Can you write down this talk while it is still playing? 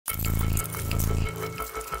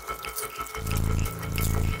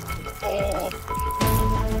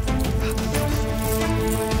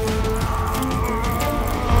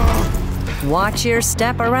Watch your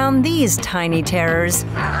step around these tiny terrors.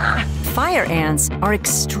 Fire ants are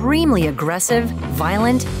extremely aggressive,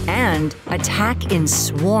 violent, and attack in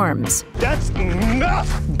swarms. That's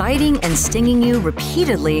enough! Biting and stinging you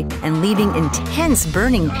repeatedly and leaving intense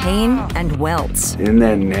burning pain and welts. Isn't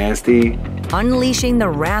that nasty? Unleashing the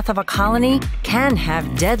wrath of a colony can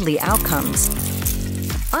have deadly outcomes.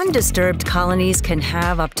 Undisturbed colonies can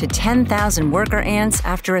have up to 10,000 worker ants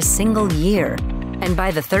after a single year. And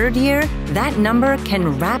by the third year, that number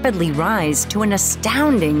can rapidly rise to an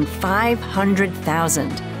astounding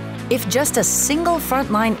 500,000. If just a single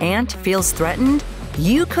frontline ant feels threatened,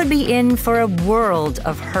 you could be in for a world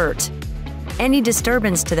of hurt. Any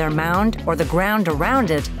disturbance to their mound or the ground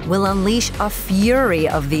around it will unleash a fury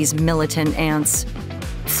of these militant ants.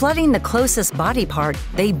 Flooding the closest body part,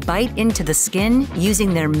 they bite into the skin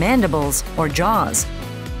using their mandibles or jaws.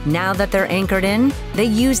 Now that they're anchored in, they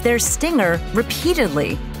use their stinger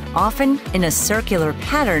repeatedly, often in a circular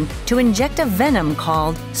pattern, to inject a venom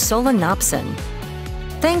called solanopsin.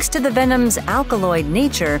 Thanks to the venom's alkaloid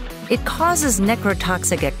nature, it causes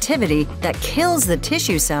necrotoxic activity that kills the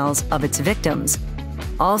tissue cells of its victims,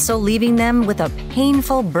 also leaving them with a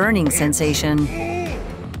painful burning sensation.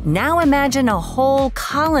 Now imagine a whole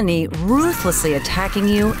colony ruthlessly attacking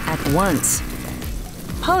you at once.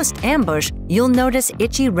 Post-ambush, you'll notice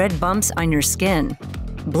itchy red bumps on your skin.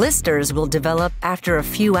 Blisters will develop after a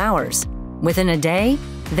few hours. Within a day,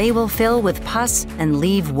 they will fill with pus and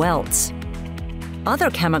leave welts.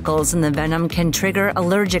 Other chemicals in the venom can trigger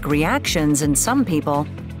allergic reactions in some people.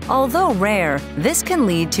 Although rare, this can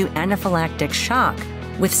lead to anaphylactic shock,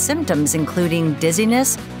 with symptoms including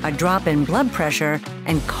dizziness, a drop in blood pressure,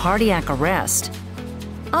 and cardiac arrest.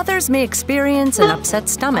 Others may experience an upset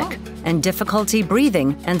stomach and difficulty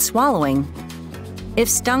breathing and swallowing. If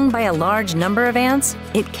stung by a large number of ants,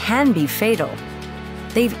 it can be fatal.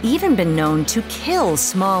 They've even been known to kill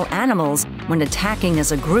small animals when attacking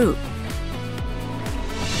as a group.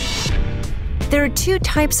 There are two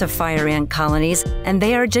types of fire ant colonies, and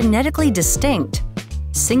they are genetically distinct: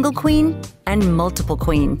 single queen and multiple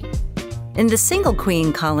queen. In the single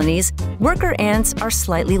queen colonies, worker ants are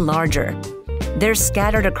slightly larger. They're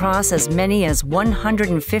scattered across as many as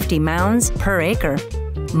 150 mounds per acre.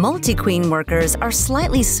 Multi-queen workers are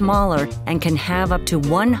slightly smaller and can have up to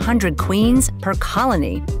 100 queens per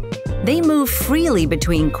colony. They move freely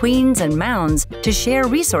between queens and mounds to share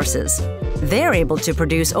resources. They're able to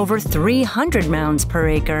produce over 300 mounds per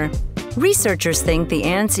acre. Researchers think the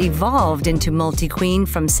ants evolved into multi-queen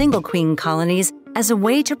from single-queen colonies as a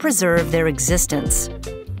way to preserve their existence.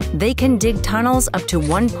 They can dig tunnels up to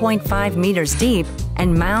 1.5 meters deep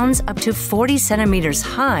and mounds up to 40 centimeters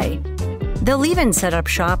high. They'll even set up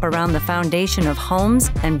shop around the foundation of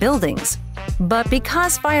homes and buildings. But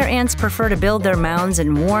because fire ants prefer to build their mounds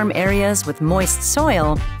in warm areas with moist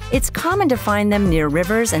soil, it's common to find them near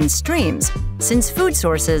rivers and streams, since food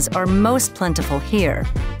sources are most plentiful here.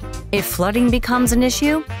 If flooding becomes an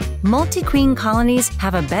issue, multi-queen colonies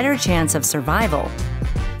have a better chance of survival.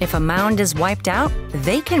 If a mound is wiped out,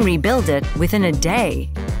 they can rebuild it within a day.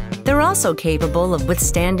 They're also capable of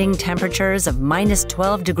withstanding temperatures of minus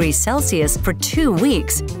 12 degrees Celsius for 2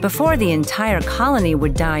 weeks before the entire colony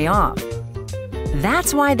would die off.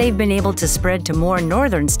 That's why they've been able to spread to more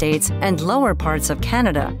northern states and lower parts of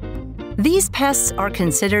Canada. These pests are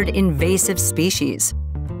considered invasive species.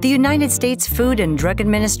 The United States Food and Drug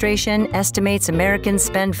Administration estimates Americans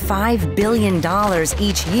spend $5 billion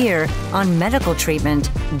each year on medical treatment,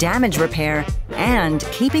 damage repair, and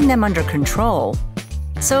keeping them under control.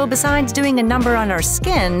 So besides doing a number on our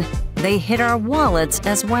skin, they hit our wallets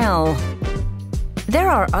as well. There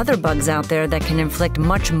are other bugs out there that can inflict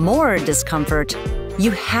much more discomfort. You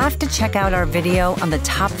have to check out our video on the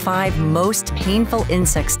top 5 most painful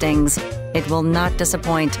insect stings. It will not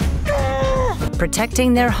disappoint.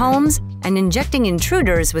 Protecting their homes and injecting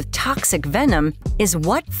intruders with toxic venom is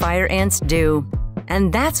what fire ants do.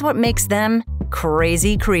 And that's what makes them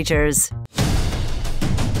crazy creatures.